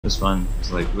It's fun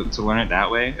to learn it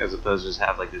that way as opposed to just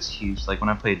have like this huge, like when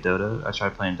I played Dota, I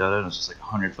tried playing Dota and it's just like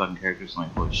 100 fucking characters. I'm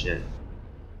like, holy shit,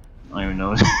 I don't even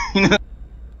know.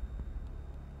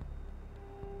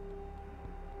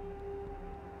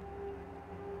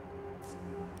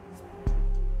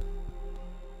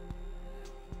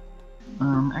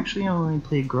 Actually, I only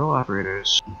play girl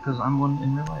operators because I'm one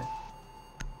in real life.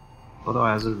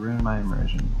 Otherwise, it would ruin my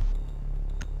immersion.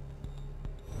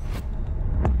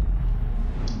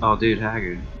 Oh, dude,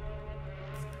 Haggard.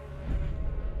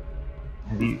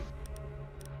 Have you?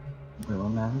 Wait, what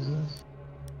map is this?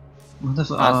 What the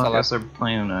fuck? Oh, I guess they're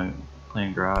playing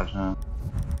Garage, huh?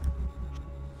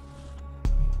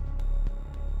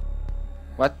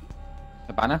 What?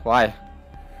 The banner? Why?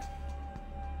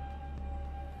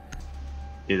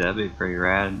 Dude, that'd be pretty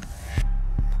rad.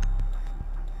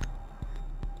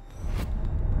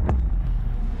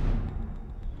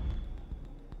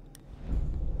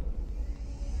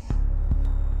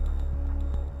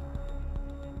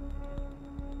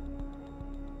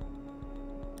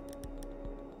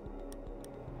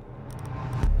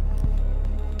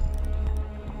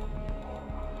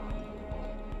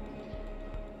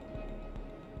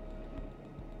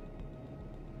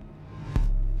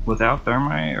 Without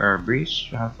Thermite or Breach,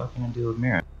 how the fuck can I deal with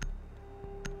Mira?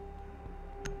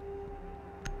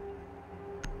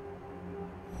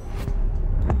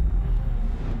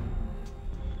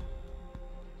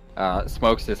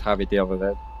 Smokes is how we deal with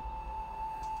it.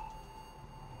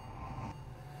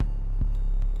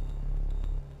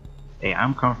 Hey,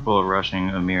 I'm comfortable rushing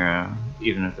Amira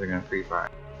even if they're gonna free fire,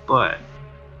 but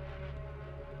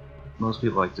most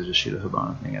people like to just shoot a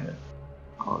Hibana thing at it.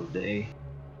 Call it a day.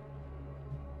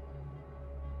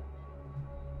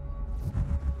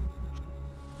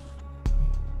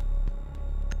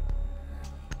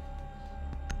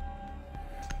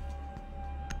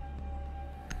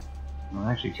 I'm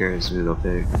actually curious who they'll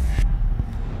pick.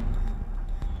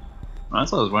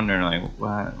 That's what I was wondering, like,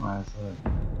 why is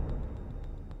that?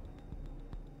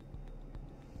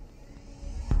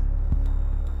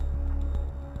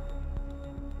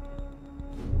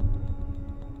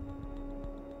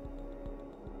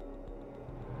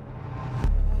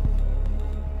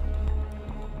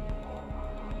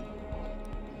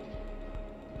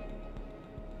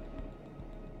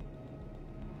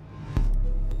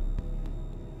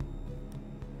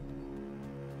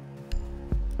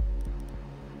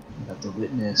 Got the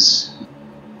Witness,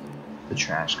 the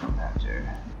Trash Compactor.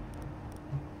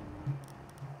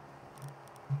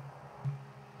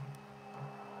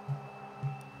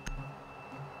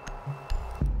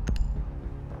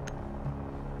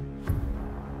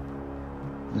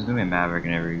 There's gonna be a Maverick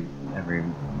in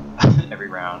every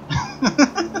round.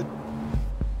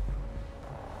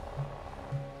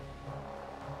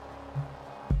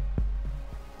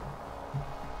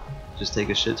 Just take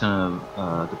a shit ton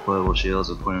of deployable shields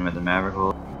and put them at the Maverick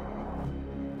hole.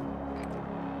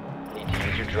 Need to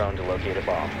use your drone to locate a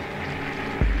bomb.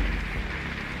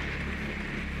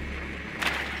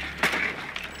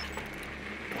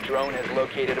 Drone has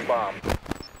located a bomb.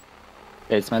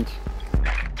 Basement.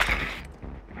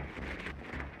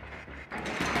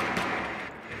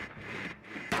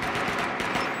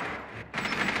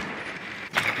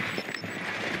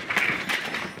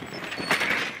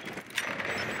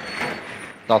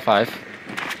 All 5.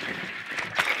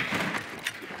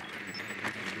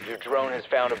 Your drone has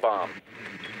found a bomb.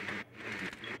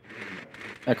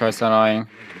 Echo is annoying.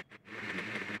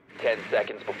 10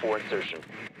 seconds before insertion.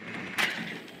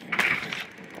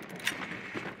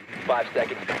 5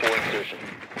 seconds before insertion.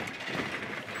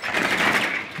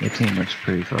 Your team looks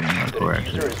pretty fucking The hardcore, diffuser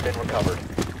actually. has been recovered.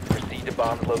 Proceed to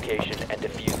bomb's location and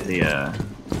defuse it.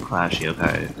 The Clash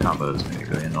Yokai combo is gonna be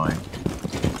really annoying.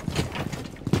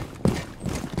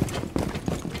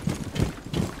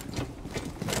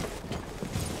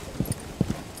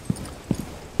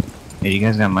 Hey, you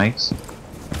guys got mics?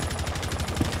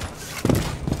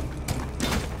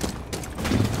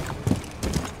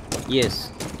 Yes.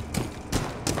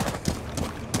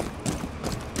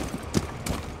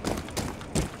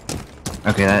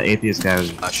 Okay, that atheist guy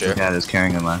was Sure. the guy that was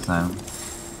carrying him last time.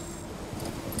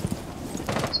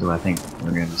 So I think we're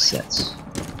gonna be sets.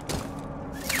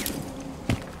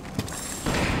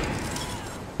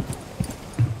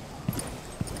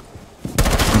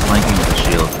 I'm flanking with the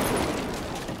shield.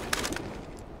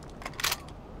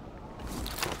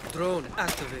 Drone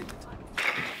activated.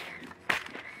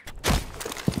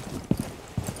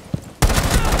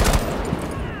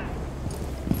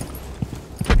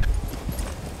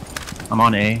 I'm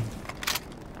on A.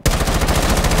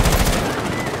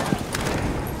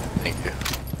 Thank you.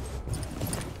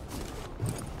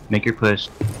 Make your push.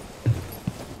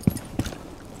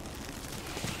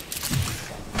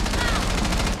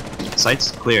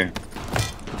 Site's clear.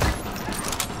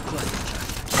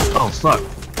 Oh fuck!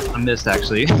 I missed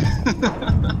actually.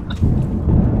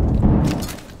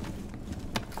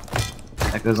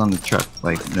 That goes on the truck,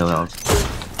 like middle health.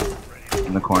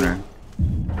 In the corner.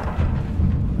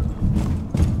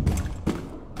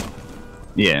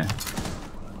 Yeah.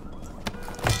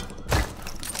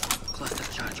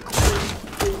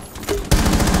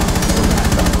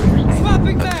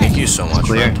 Thank you so much.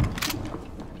 Clear. Man.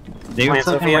 They were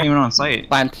fucking weren't even on site.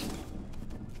 Plant.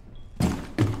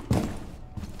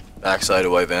 Backside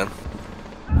away van.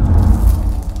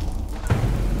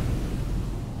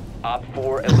 Op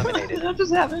 4 eliminated. What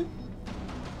just happened?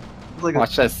 It's like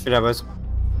Watch this. Good job, boys.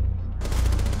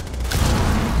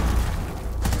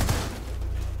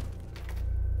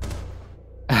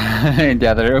 In the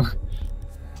other room.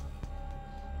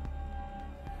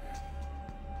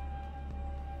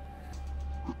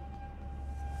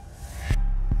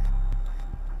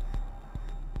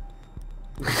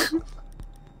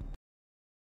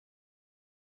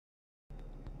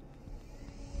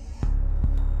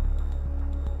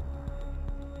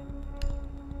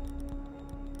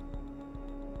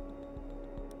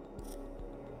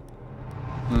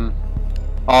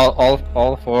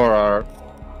 All four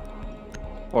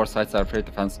sites are pretty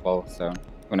defensible, so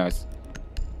who knows.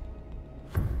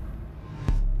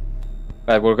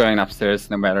 But we're going upstairs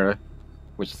no matter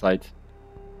which site.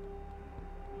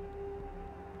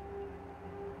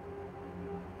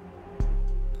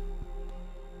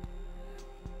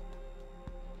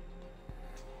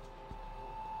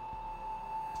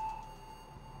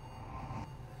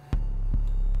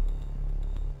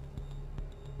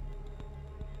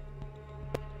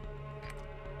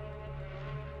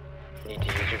 Need to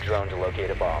use your drone to locate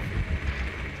a bomb.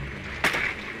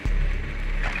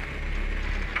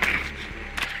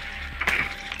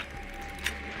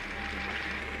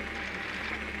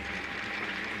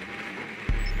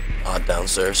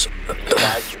 Downstairs.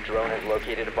 Advise your drone has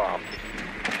located a bomb.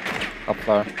 Up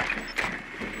floor.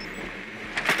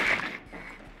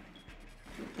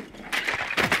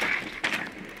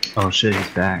 oh shit, he's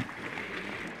back.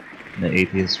 The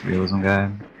atheist realism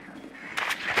guy.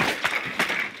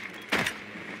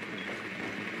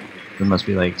 There must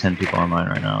be like 10 people online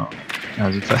right now.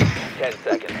 How's it 10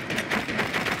 seconds.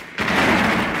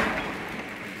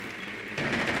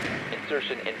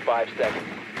 Insertion in 5 seconds.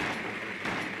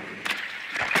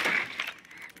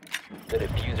 The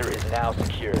diffuser is now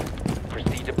secure.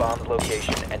 Proceed to bomb's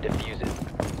location and defuse it.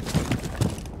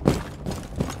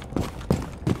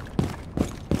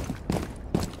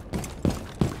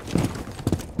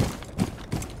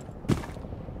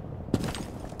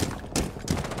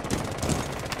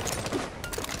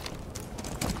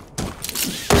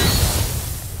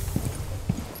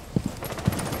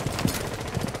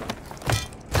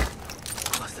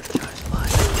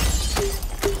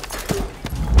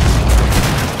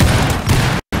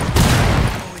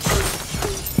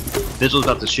 Vigil's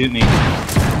about to shoot me.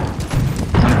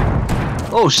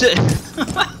 Oh shit!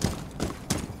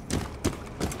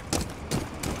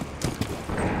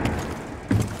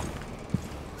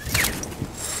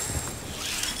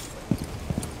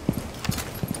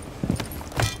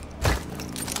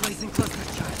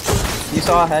 You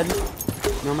saw a head?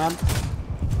 Nomad?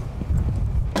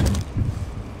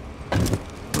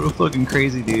 What a fucking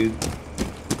crazy dude.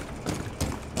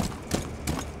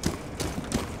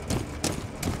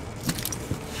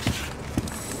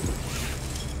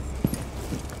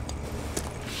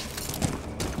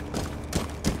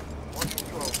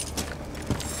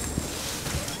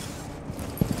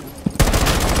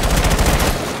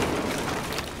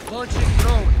 Launching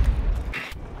drone.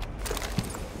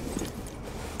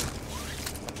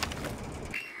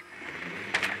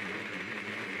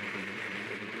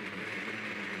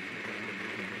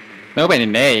 Nobody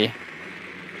in A.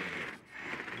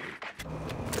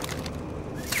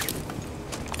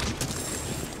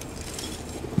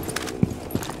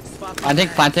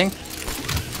 Planting.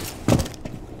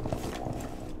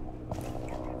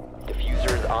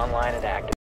 Diffuser is online and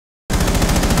active.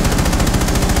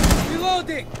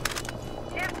 Reloading.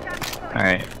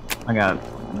 Alright, I got.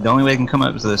 The only way I can come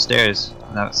up is the stairs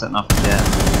without setting off the jet.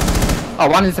 Oh,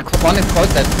 one is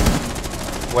closest.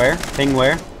 Where? Ping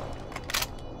where?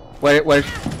 Where?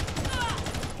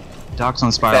 Doc's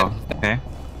on spiral, okay?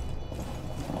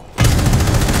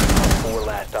 4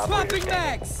 last operators Swapping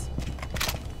standing. mags.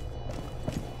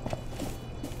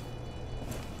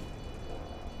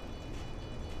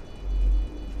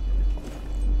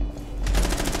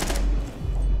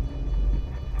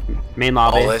 Main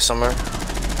lobby. Hallway somewhere.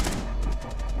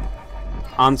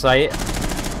 On site.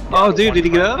 Oh dude, did he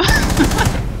get up?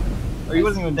 Or he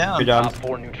wasn't even down. Good job. Op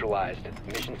 4 neutralized.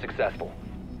 Mission successful.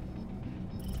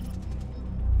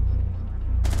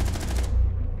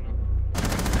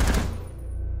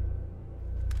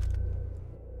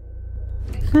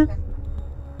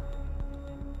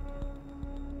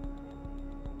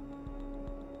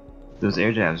 Those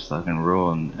air jabs fucking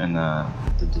rule in the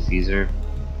diffuser,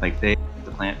 like phase,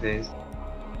 the plant phase.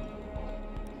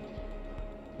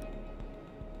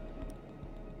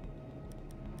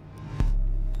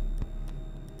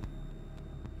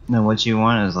 No, what you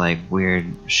want is like weird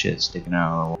shit sticking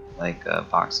out of the wall, like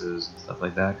boxes and stuff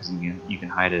like that, because you can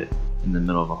hide it in the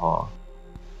middle of a hall,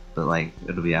 but like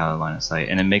it'll be out of line of sight,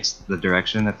 and it makes the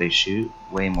direction that they shoot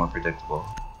way more predictable.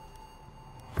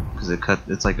 Because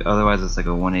it's like otherwise it's like a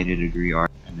 180-degree arc,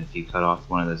 and if you cut off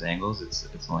one of those angles, it's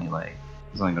only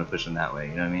gonna push them that way.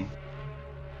 You know what I mean?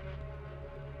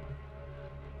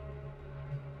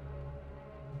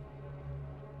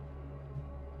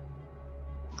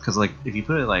 Because like if you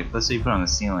put it like, let's say you put it on the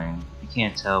ceiling, you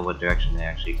can't tell what direction they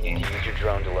actually came. Use your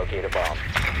drone to locate a bomb.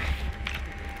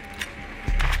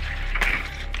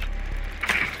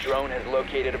 Drone has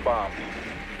located a bomb.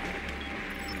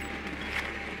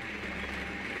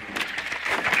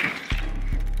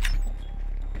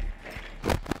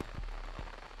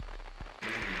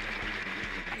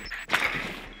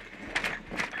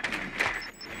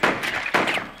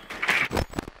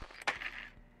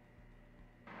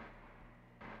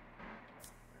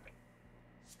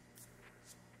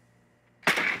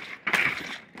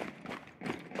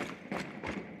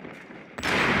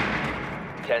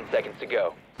 Ten seconds to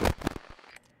go.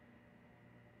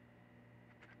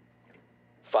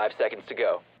 5 seconds to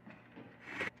go.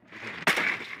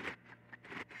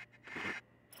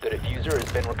 The diffuser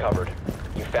has been recovered.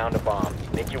 You found a bomb.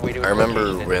 Make your way to its I remember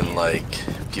location and when defuse it.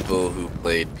 like people who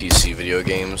played PC video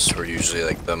games were usually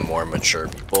like the more mature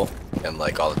people, and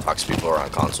like all the toxic people were on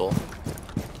console.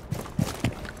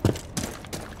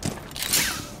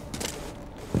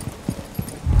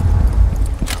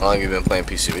 How long have you been playing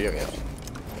PC video games?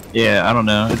 Yeah, I don't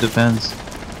know. It depends.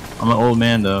 I'm an old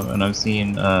man though, and I've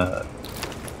seen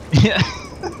yeah.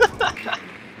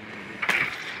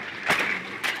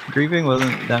 Griefing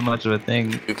wasn't that much of a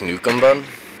thing. Duke Nukem, bud?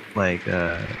 Like,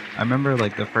 I remember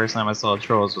like the first time I saw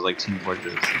Trolls was like Team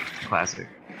Fortress Classic.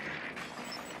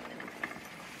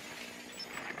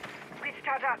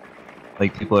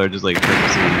 Like people are just like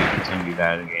purposely pretending to be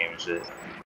bad in the game and shit.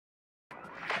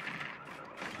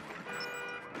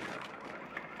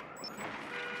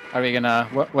 Are we gonna...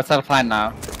 What's our plan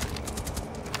now?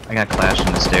 I got clashed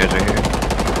in the stairs right here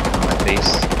on my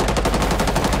face.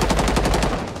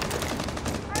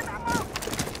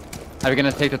 Are we gonna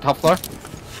take the top floor?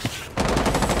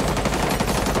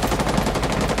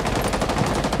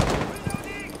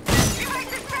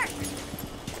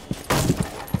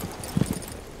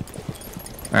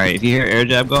 Alright, if you hear air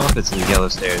jab go off, it's the yellow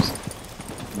stairs.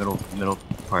 Middle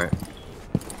part.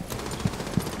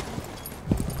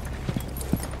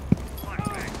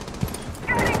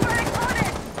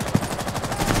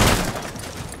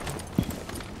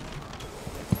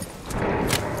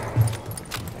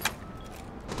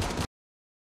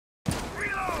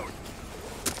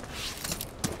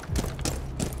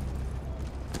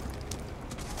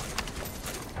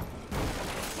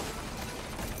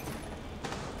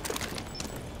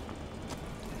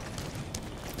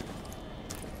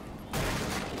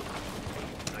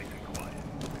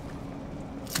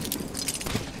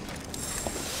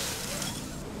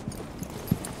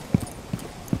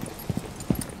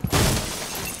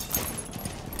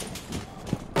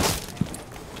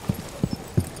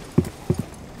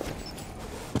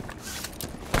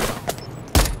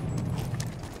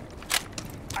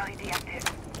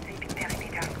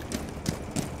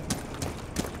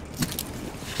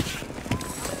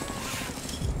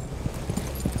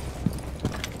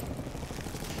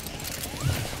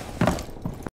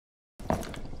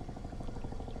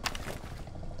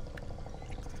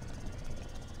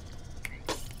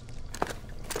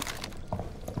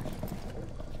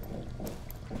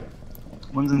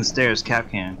 One's in the stairs, cap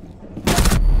can.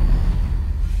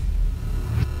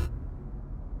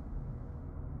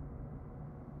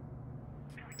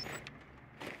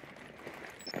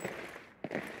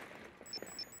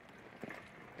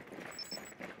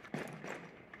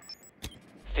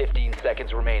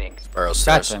 Seconds remaining. Spiral God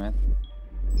stairs. damn it.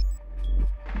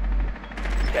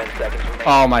 10 seconds remaining.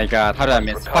 Oh my god, how did I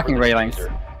miss? Recover Fucking the railings.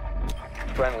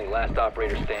 diffuser. Friendly, last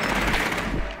operator standing.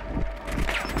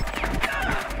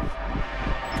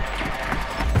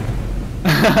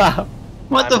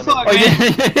 What the fuck, Oh,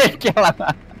 man? yeah, kill him.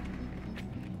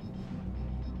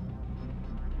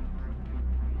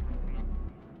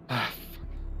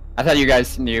 I thought you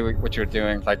guys knew what you were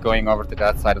doing, like going over to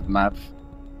that side of the map.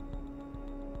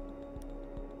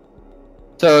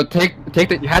 So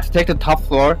you have to take the top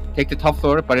floor. Take the top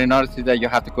floor, but in order to do that, you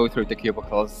have to go through the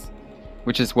cubicles,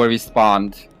 which is where we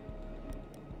spawned.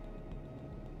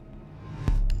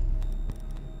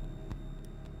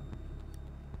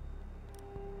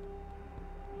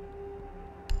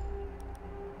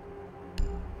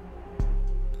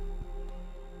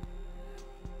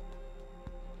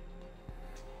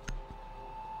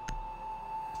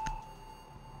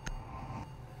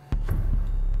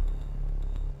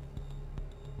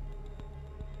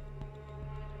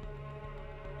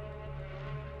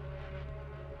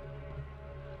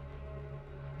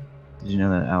 Did you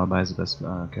know that Alibi is the best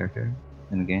character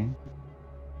in the game?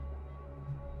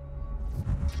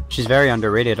 She's very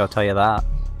underrated, I'll tell you that.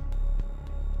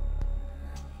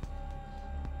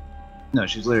 No,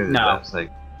 she's literally No. the best.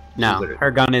 Like, No, literally- her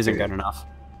gun isn't good enough.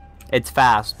 It's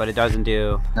fast, but it doesn't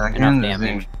do No, that enough gun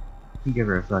damage. You give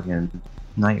her a fucking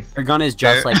knife. Her gun is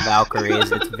just like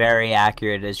Valkyrie's. It's very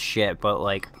accurate as shit, but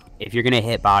like, if you're gonna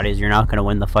hit bodies, you're not gonna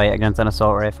win the fight against an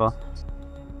assault rifle.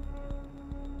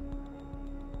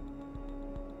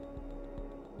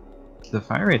 The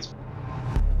fire rate's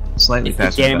slightly It's the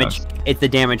faster. than damage. ours. It's the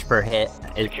damage per hit.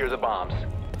 Is Secure the bombs.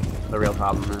 the real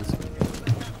problem is.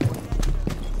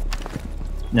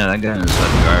 No, that gun is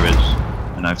fucking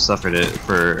garbage, and I've suffered it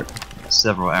for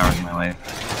several hours in my life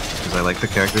because I like the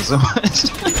character so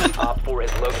much. Op 4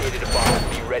 has located a bomb.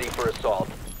 Be ready for assault.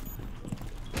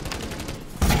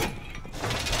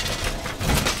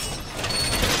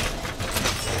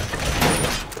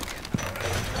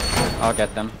 I'll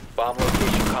get them. Bomb location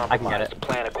compromised. I can get it.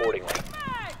 Plan accordingly.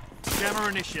 Jammer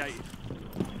initiated.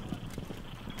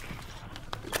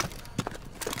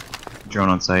 Drone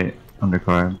on site,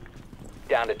 undercar.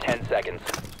 Down to 10 seconds.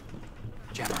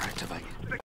 Jammer activated.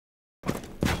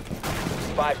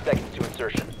 5 seconds to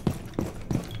insertion.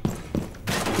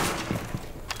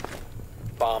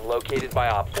 Bomb located by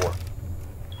Op 4.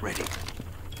 Ready.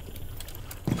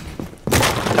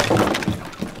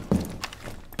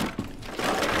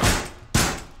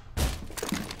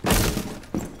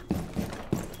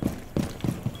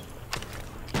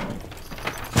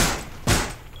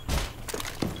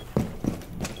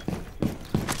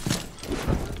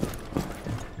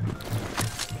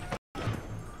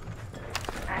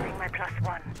 Adding my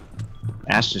 +1.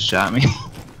 Ash just shot me.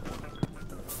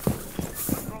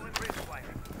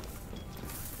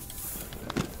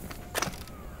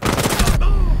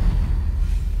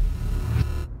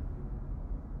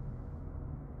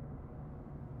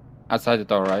 Outside the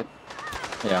door, right?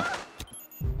 Yeah.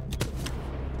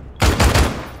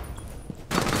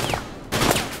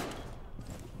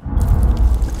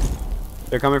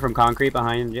 They're coming from concrete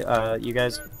behind you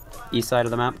guys, east side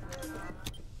of the map.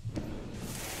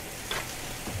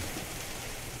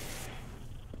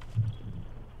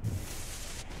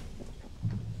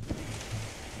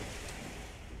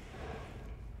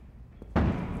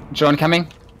 Drone coming.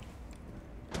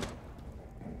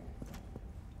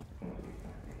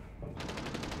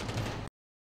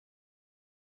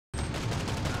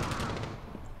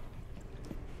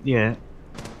 Yeah.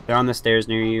 They're on the stairs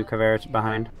near you, Kavera,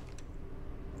 behind.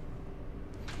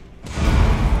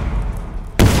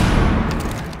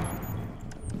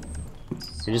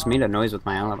 I just made a noise with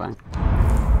my alibi.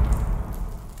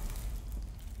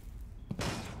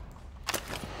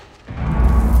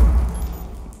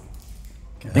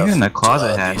 I think in the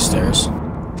closet hatch. These stairs.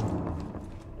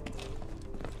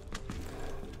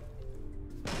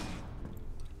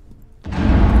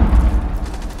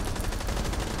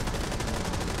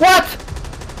 What?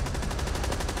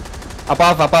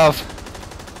 Above.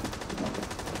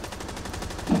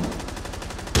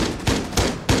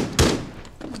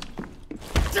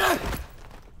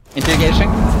 Interrogation.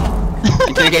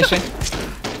 Interrogation.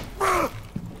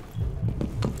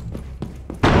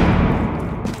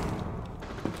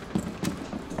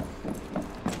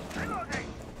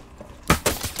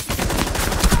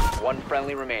 One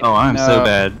friendly remaining. Oh, I'm so No.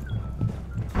 bad.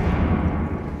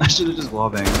 I should have just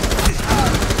wallbanged.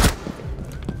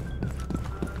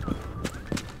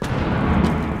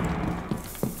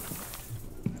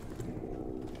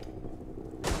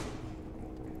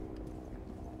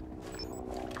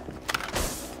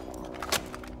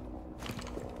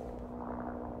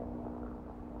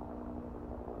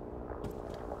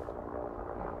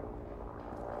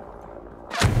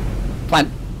 Plant.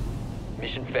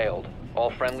 Mission failed. All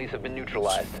friendlies have been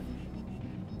neutralized.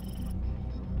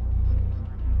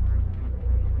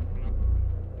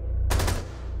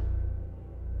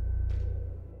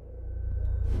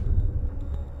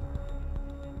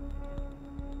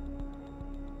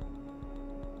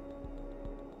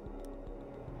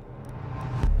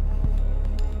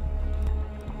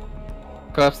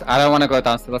 Go up, I don't want to go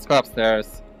downstairs. Let's go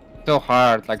upstairs. So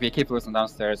hard. Like we keep losing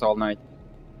downstairs all night.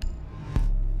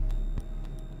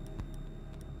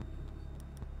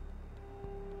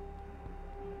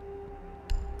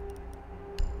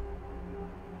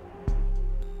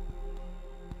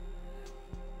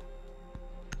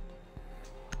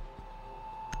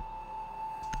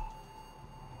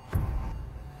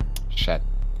 Shit.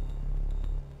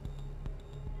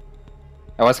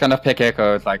 I was gonna pick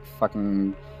Echo, like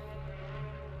fucking.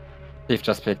 Thief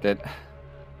just picked it.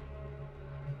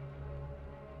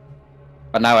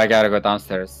 But now I gotta go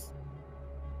downstairs.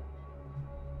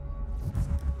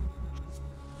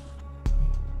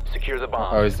 Secure the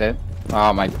bomb. Oh, is it?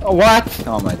 Oh my. Oh, what?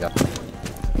 Oh my god.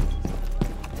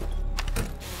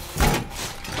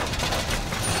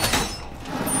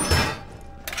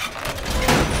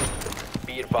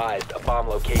 Be advised, a bomb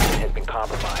location has been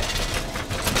compromised.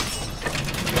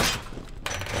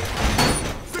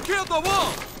 Secure the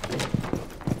wall!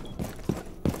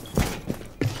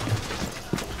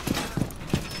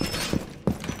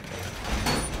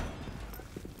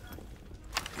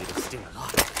 It's still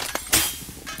alive.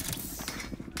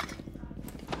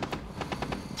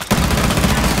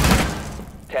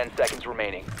 10 seconds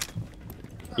remaining.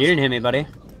 You didn't hit me, buddy.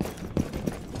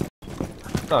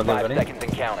 It's all good, 5 buddy. seconds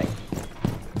and counting.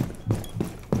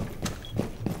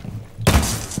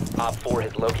 Op 4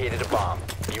 has located a bomb.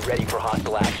 Be ready for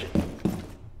hostile action.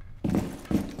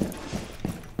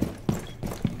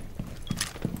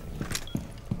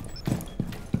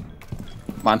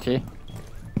 Monty.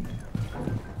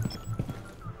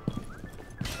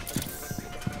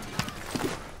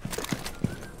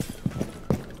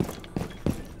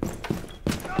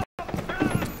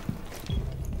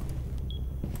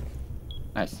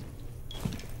 Nice.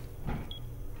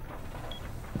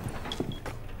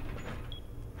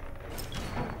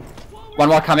 One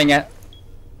more coming in.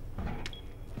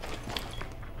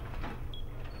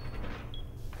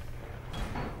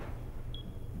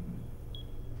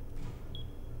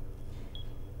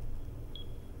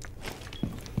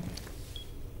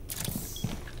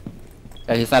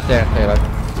 Yeah, he's not there.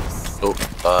 Okay,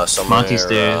 Oh, somewhere Monty's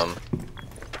stairs.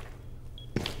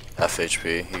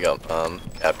 FHP. He got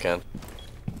Capcan.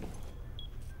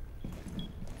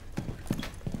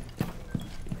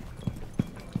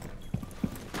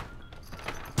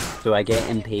 Do I get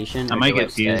impatient? I or might do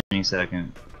get stay? fused any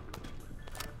second.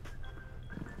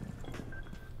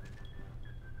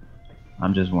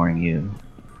 I'm just warning you.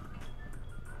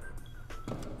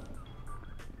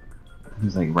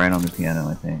 He's like right on the piano,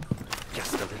 I think.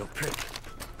 Just a little prick.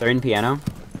 They're in piano.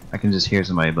 I can just hear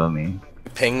somebody above me,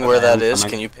 Ping where that I'm is.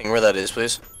 coming. Can you ping where that is,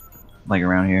 please? like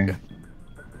around here.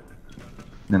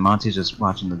 And then Monty's just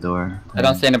watching the door. I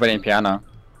don't see anybody in piano.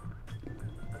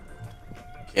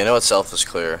 Piano itself is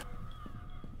clear.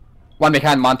 One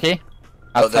behind Monty.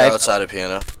 Oh, they're Outside. outside of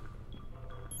piano.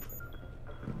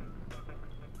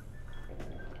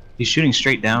 He's shooting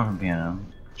straight down from piano,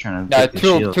 trying to Yeah, get the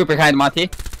shield. two behind Monty.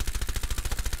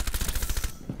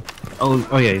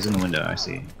 Oh yeah, he's in the window. I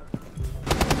see.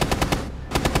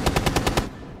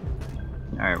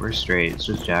 All right, we're straight. It's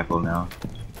just Jackal now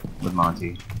with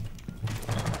Monty.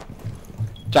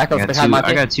 Jackal's behind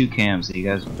Monty. I got two cams. So you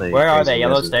guys play. Where are crazy they?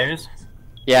 Yellow aggressive. stairs?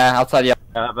 Yeah, outside. Yeah.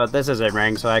 But this is a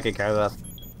ring, so I could care less.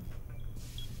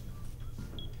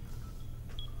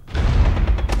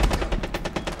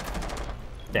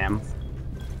 Damn.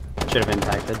 Should have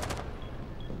impacted.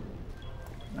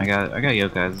 I got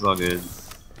yokai. It's all good.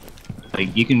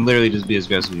 Like you can literally just be as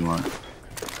aggressive as you want.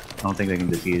 I don't think they can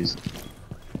defuse.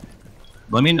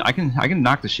 Well, I mean, I can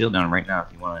knock the shield down right now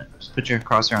if you want it. Just put your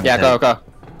crosshair on. Yeah, his head. go.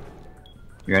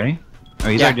 You ready? Oh,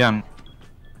 he's Yeah. already down.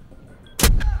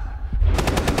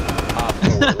 Op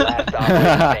 4, last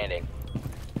operator standing.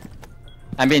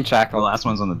 I'm being The shackled. last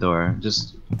one's on the door.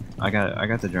 Just, I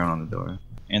got the drone on the door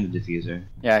and the diffuser.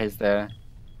 Yeah, he's there.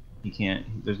 He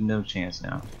can't. There's no chance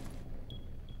now.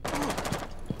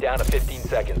 Down to 15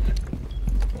 seconds.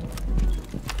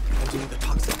 Emptying the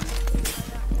toxic.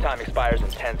 Time expires in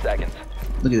 10 seconds.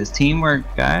 Look at this teamwork,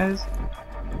 guys.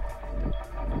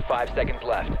 5 seconds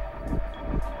left.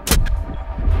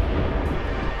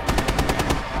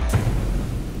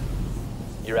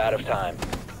 You're out of time.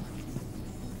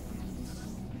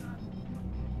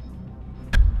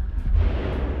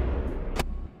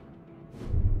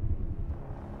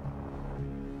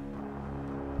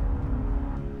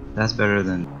 That's better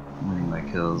than winning my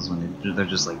kills when they're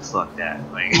just like fuck that.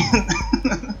 Like.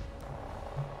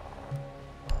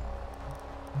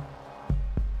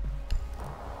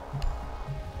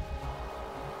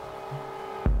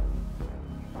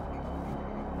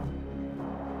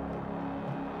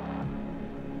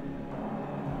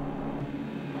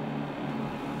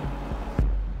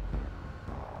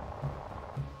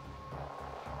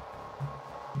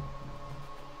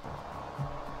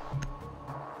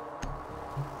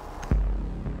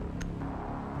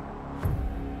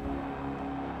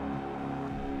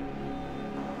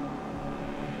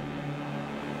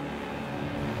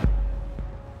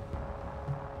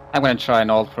 I'm gonna try an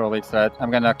old Pro League set.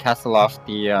 I'm gonna castle off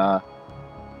the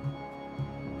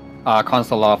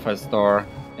console office door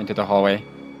into the hallway.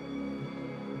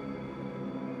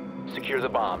 Secure the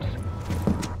bombs.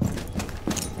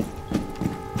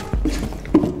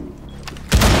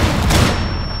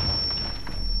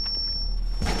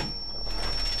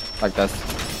 Like this.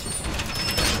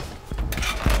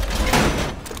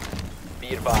 Be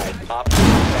advised, Op 4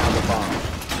 found the bomb.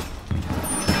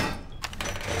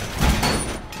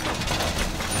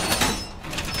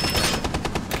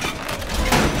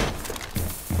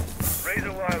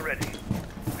 Razor wire ready.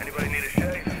 Anybody need a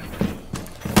shave?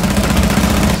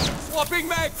 Swapping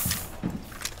mag!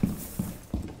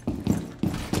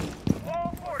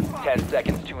 10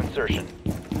 seconds to insertion.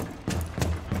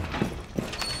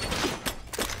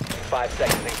 5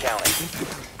 seconds and counting.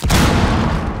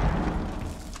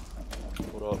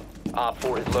 What up? Op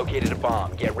 4 has located a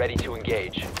bomb. Get ready to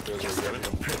engage.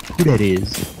 Who that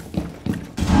is?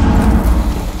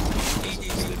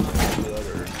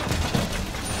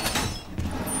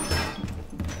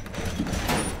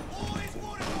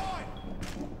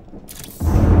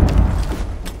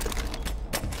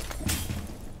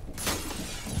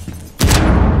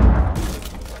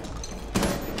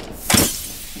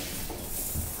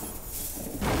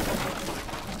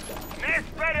 Mist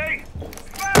ready!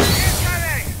 Fire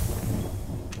incoming!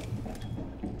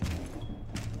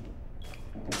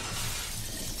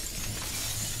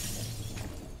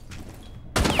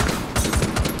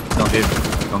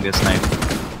 Don't get sniped.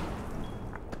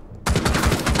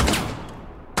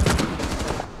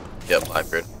 Yep,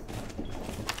 hybrid.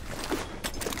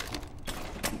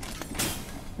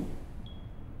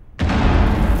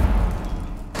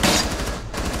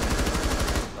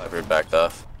 Hybrid backed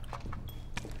off.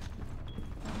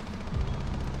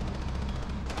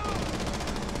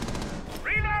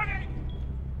 Reloading!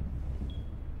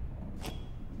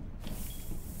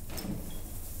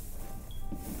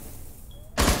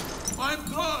 I'm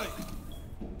dry!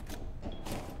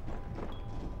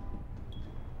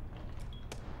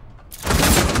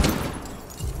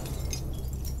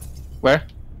 Where?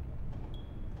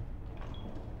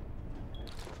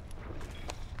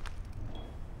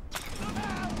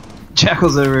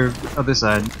 Jackal's over other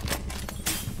side.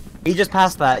 He just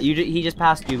passed that. He just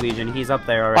passed you, Legion. He's up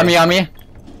there already. On me.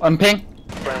 On ping.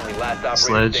 Friendly, last operator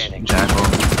Sledge, standing. Jackal.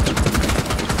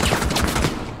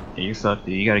 Yeah, you fucked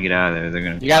it. You gotta get out of there. They're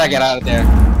gonna. You gotta get out of there.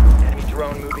 Enemy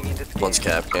drone moving into scan. One's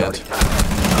cap canned.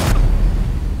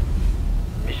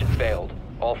 Mission failed.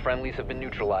 All friendlies have been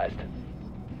neutralized.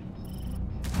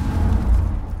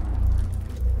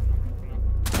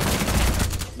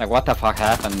 Like, what the fuck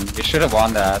happened? We should have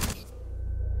won that.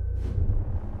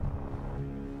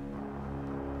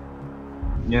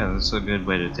 Yeah, that's a good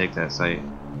way to take that site.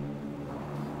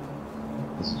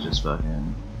 This is just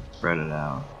fucking spread it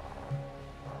out.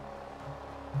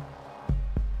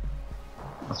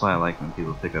 That's why I like when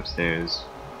people pick up stairs.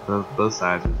 Both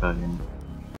sides are fucking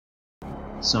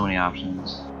so many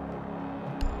options.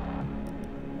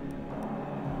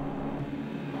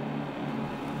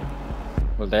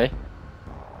 Will they?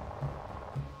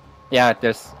 Yeah,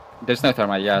 there's no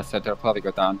thermite, yeah, so they'll probably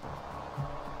go down.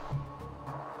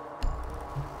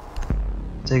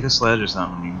 Take a sledge or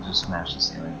something, you can just smash the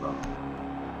ceiling above.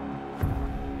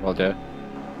 Will do.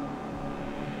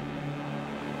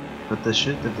 But the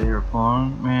shit that they were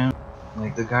pulling, man,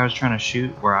 like the guy was trying to shoot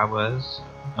where I was,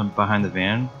 behind the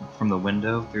van, from the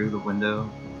window, through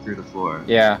the floor.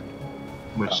 Yeah.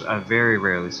 Which I very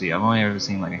rarely see. I've only ever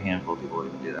seen like a handful of people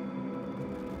even do that.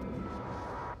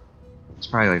 It's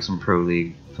probably like some pro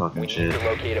league fucking We need shit. to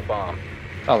locate a bomb.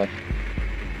 Probably.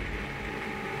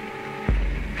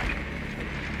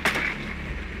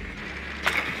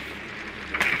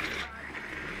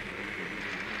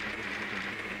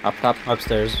 Up top.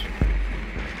 Upstairs.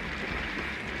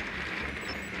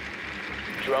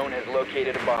 Drone has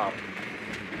located a bomb.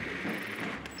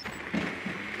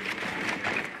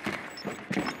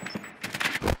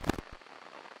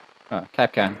 Oh,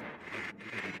 Capcan.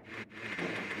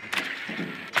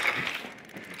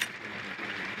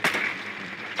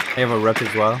 They have a rook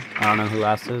as well. I don't know who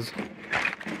last is.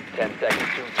 10 seconds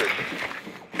to insertion.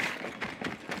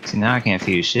 See, now I can't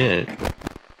fuse shit.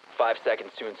 5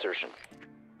 seconds to insertion.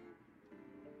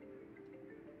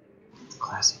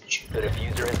 Classic shit. The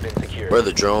diffuser has been secured. Where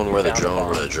the drone, where the Found drone,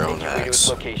 bomb. where the drone Make your way to its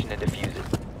hacks. location and defuse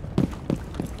it.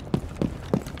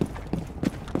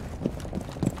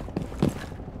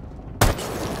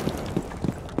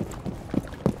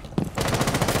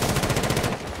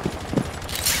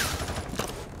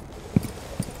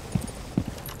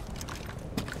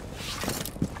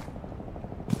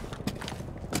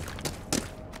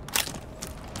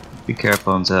 Be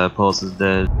careful until Pulse is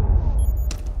dead.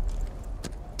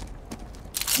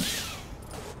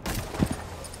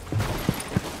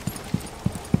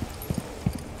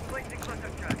 Placing cluster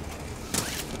track.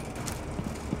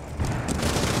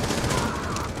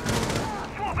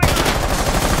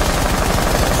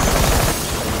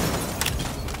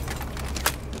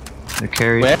 The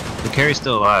carry. Where? The carry's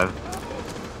still alive.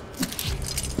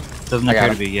 Doesn't I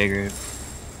got appear to him. be Jaeger.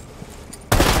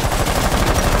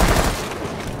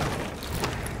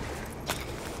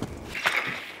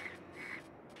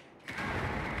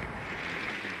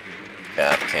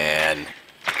 Capcan.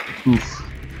 Oof.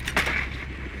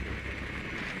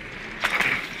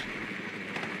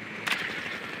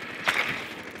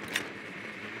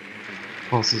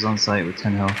 Pulse is on site with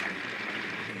 10 health.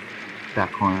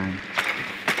 Back corner.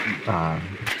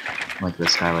 Like the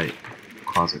skylight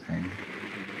closet thing.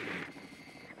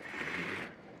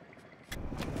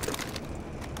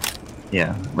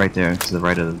 Yeah, right there to the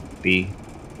right of B.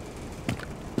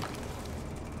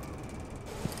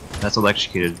 That's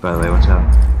electrocuted, by the way, watch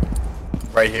out.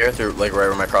 Right here, through like right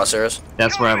where my crosshairs.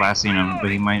 That's where I last seen him,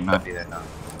 but he might not be there now.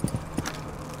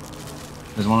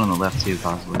 There's one on the left too,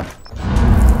 possibly.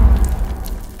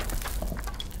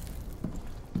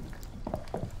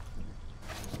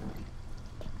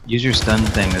 Use your stun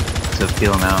thing to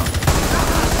feel him out.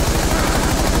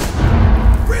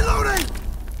 Reloading!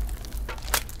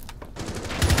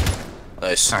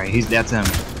 Nice. Alright, that's him.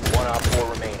 One op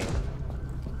 4 remaining.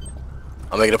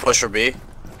 I'm making a push for B.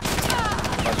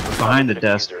 Behind the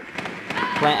desk.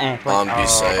 Plant A. On Plant B oh,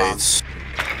 sides.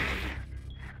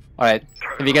 Alright,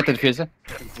 if you get the diffuser.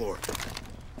 Second floor.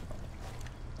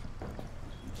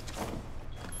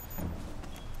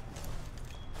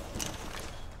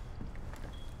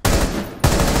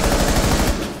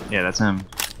 Yeah, that's him.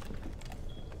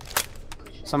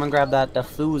 Someone grab that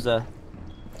diffuser.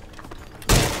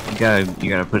 You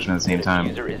gotta push him at the same The time.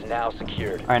 diffuser is now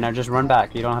secured. Alright, now just run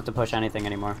back. You don't have to push anything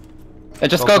anymore.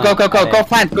 Just Go go, plant. go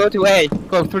plant, go to A.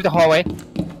 Go through the hallway.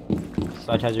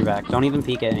 Sludge has your back. Don't even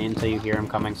peek at me until you hear him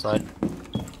coming, Sludge.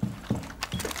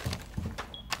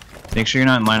 Make sure you're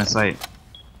not in line of sight.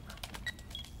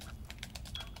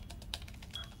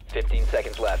 15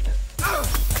 seconds left.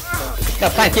 Yeah,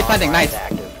 plant, keep planting, nice.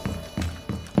 Active.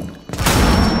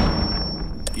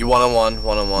 You one on one,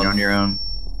 one on You're on one. your own.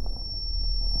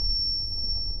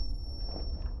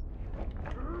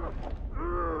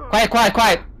 Quiet, quiet,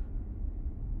 quiet.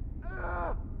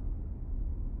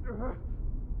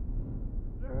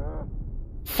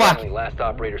 Fuck. Friendly, last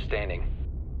operator standing.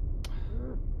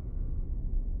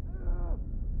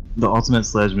 The ultimate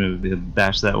sledge move would be to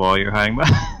bash that wall you're hiding by.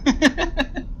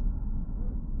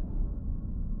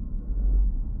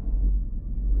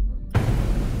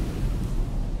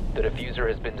 The diffuser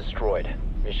has been destroyed.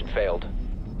 Mission failed.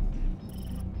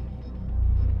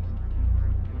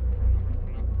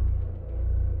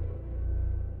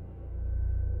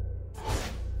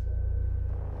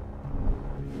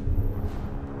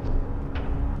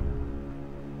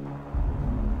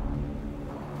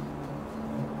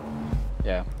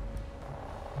 Yeah.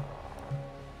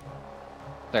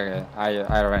 Okay,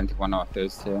 I ran into one of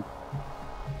those two.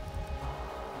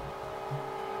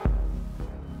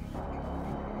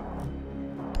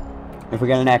 If we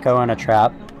get an echo and a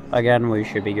trap again, we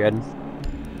should be good.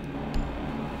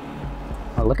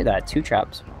 Oh, look at that. 2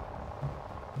 traps.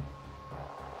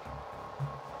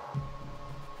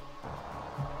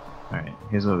 Alright,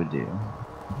 here's what we do.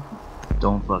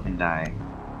 Don't fucking die,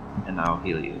 and I'll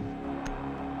heal you.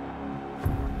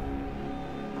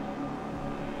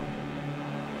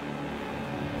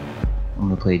 I'm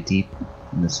gonna play deep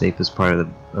in the safest part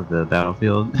of the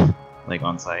battlefield, like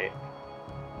on site.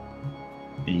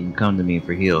 And you can come to me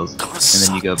for heals, and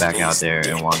then you go back out there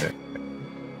and wander.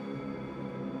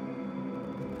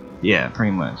 Yeah,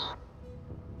 pretty much.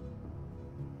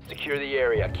 Secure the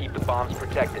area. Keep the bombs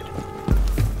protected.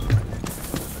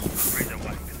 Razor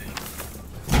one position.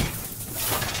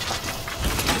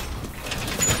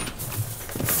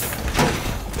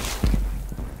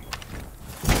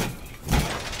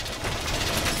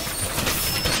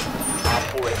 Op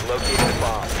 4 has located a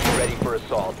bomb. Be ready for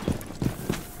assault.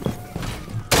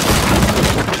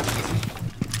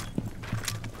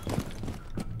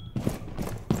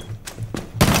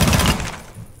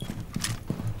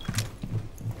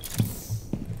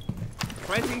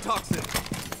 Planting toxin.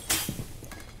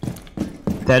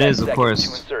 That 10 is, of seconds course, to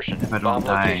insertion. if I don't Bomb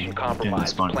die location in the compromised.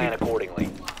 spawn Plan peak. accordingly.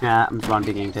 Yeah, I'm spawn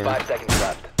peeking too. 5 seconds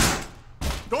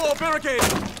left. Door barricade.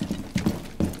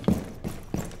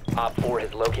 Op 4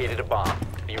 has located a bomb.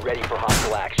 Be ready for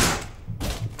hostile action.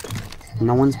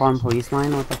 No one's spawn police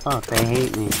line? What the fuck? They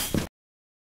hate me.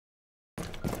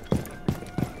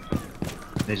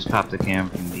 They just popped the cam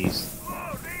from the east.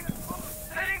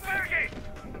 Setting barricade.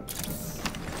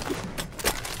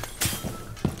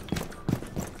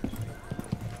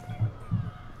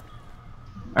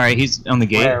 Alright, he's on the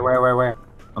gate. Where?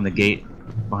 On the gate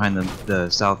behind the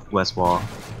southwest wall.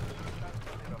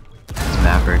 It's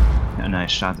Maverick. And I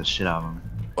shot the shit out of him.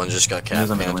 One just got He was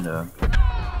capped, on the man. window.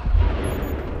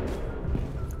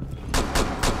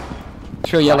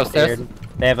 Sure, yellow stairs.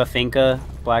 Blackbeard. They have a Finka,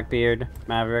 Blackbeard,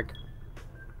 Maverick.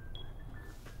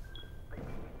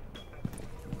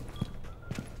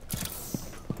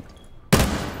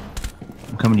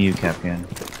 I'm coming to you, Capcan.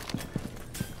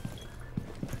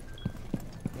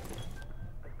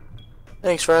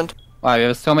 Thanks, friend. Wow, we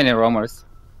have so many roamers.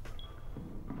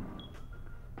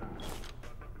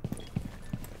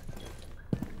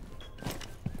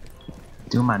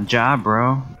 Do my job,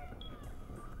 bro.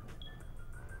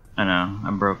 I know,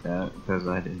 I broke that because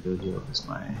I didn't go deal with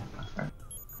my friend.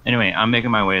 Anyway, I'm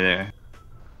making my way there.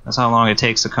 That's how long it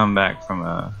takes to come back from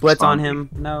a Blitz spawn on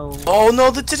peak. him. No. Oh no,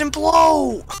 that didn't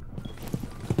blow!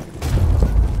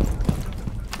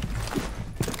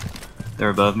 They're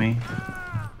above me.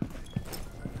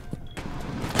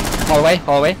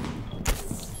 Hallway.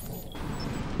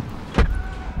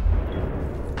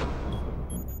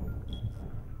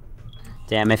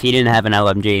 Damn, if he didn't have an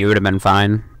LMG, he would have been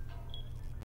fine.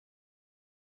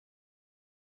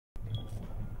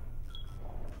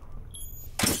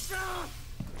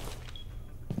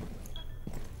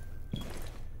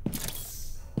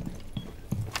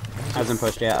 Hasn't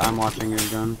pushed yet. I'm watching your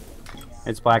gun.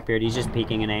 It's Blackbeard. He's just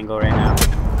peeking an angle right now.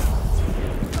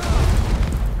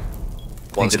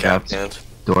 One's Think capped, about and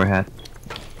door hat.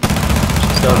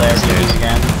 Still there, peeking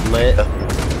again. Lit.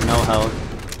 No health.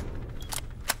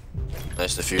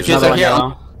 nice Diffuser diffuser. Another one here.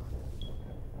 yellow.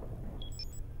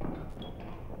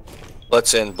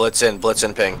 Blitz in,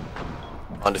 ping.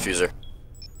 On diffuser.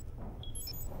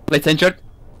 Blitz injured.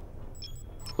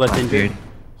 Blitz injured. Blackbeard.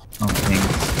 Oh, ping.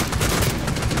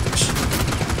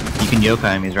 You can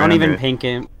yokai him, he's right Don't under even it. pink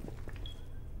him.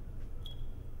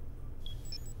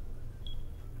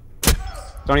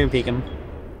 Don't even peek him.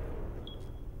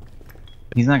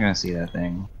 He's not gonna see that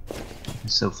thing.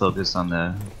 He's so focused on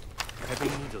the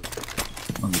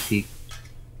peak.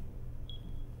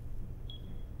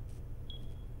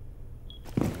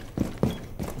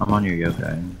 I'm on your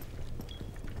yokai.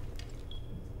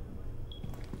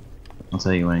 I'll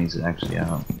tell you when he's actually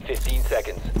out. 15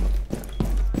 seconds.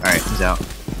 Alright, he's out.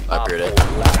 I cleared it.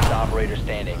 Last operator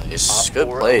standing. Nice. Op Good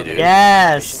 4 play, eliminated. dude.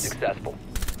 Yes! Mission successful.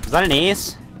 Is that an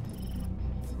ace?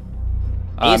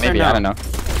 Ace or Maybe, no? I don't know.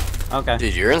 Okay.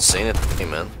 Dude, you're insane at the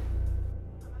game, man.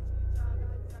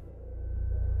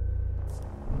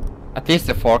 At least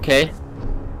a 4K.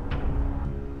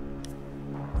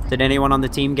 Did anyone on the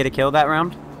team get a kill that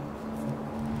round?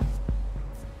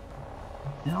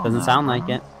 Hell Doesn't no, sound bro. like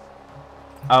it.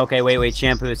 Oh, okay, wait.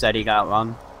 Shampoo said he got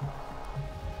one.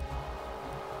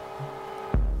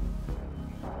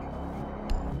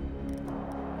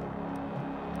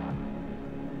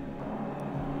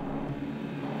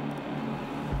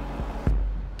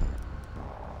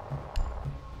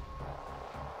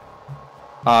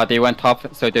 They went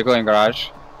top, so they're going garage.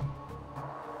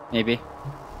 Maybe.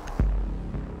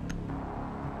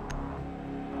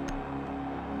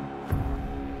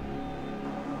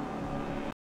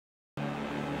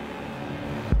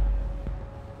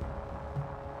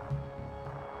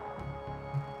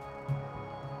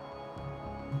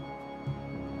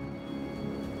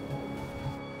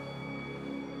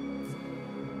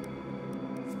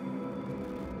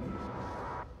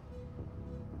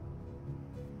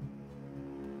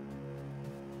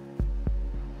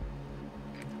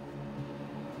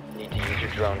 Need to use your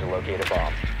drone to locate a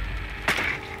bomb.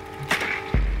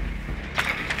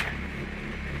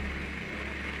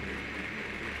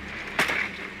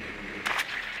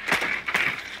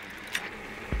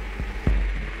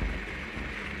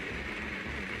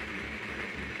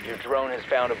 Your drone has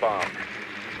found a bomb.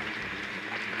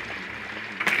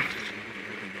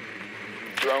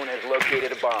 Drone has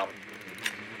located a bomb.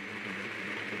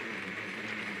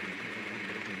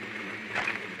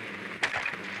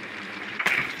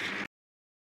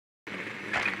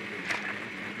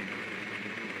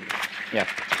 Yeah.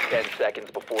 10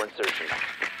 seconds before insertion.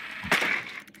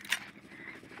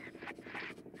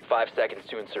 5 seconds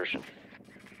to insertion.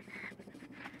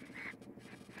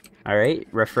 Alright,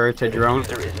 refer to The drone.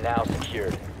 diffuser is now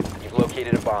secured. You've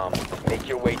located a bomb. Make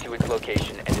your way to its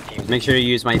location and defuse it. Make sure you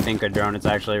use my Finka drone, it's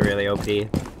actually really OP.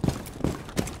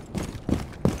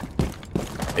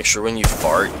 Make sure when you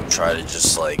fart, you try to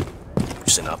just like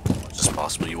loosen up as much as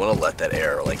possible. You want to let that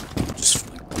air like just.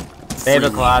 They have a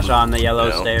freely clash move, on the yellow you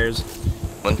know? stairs.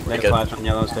 One, Red pretty good. flash on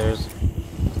yellow stairs.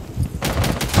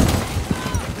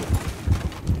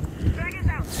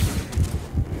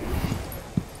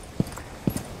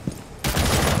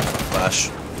 Flash.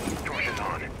 Torches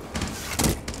on.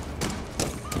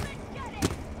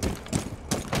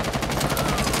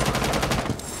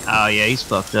 Oh yeah, he's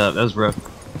fucked up. That was rough.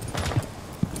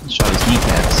 Shot his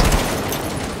kneecaps.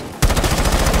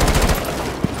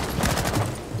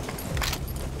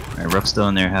 Alright, Rook's still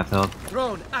in there, half health.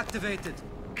 Drone activated.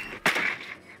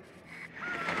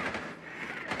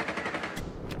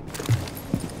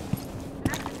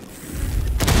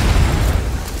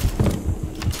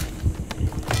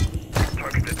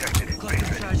 Target detected.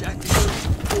 Cluster charge activated.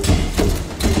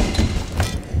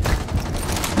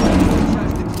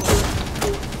 Charge deployed.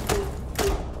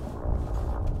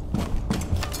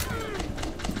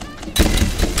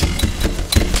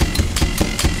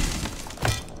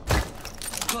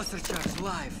 Cluster charge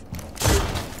live.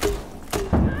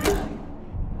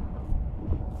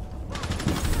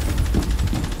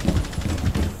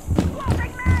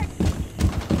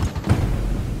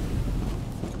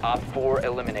 Op 4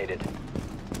 eliminated.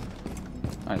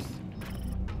 Nice.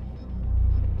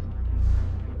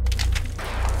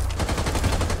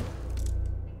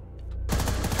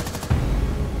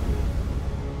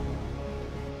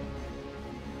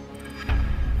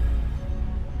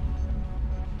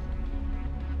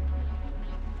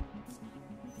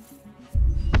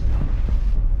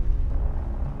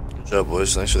 Good job,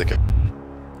 boys. Thanks for the kick.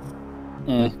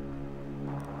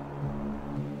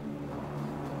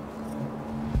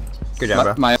 Good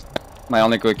job, bro. My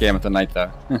only good game of the night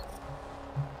though.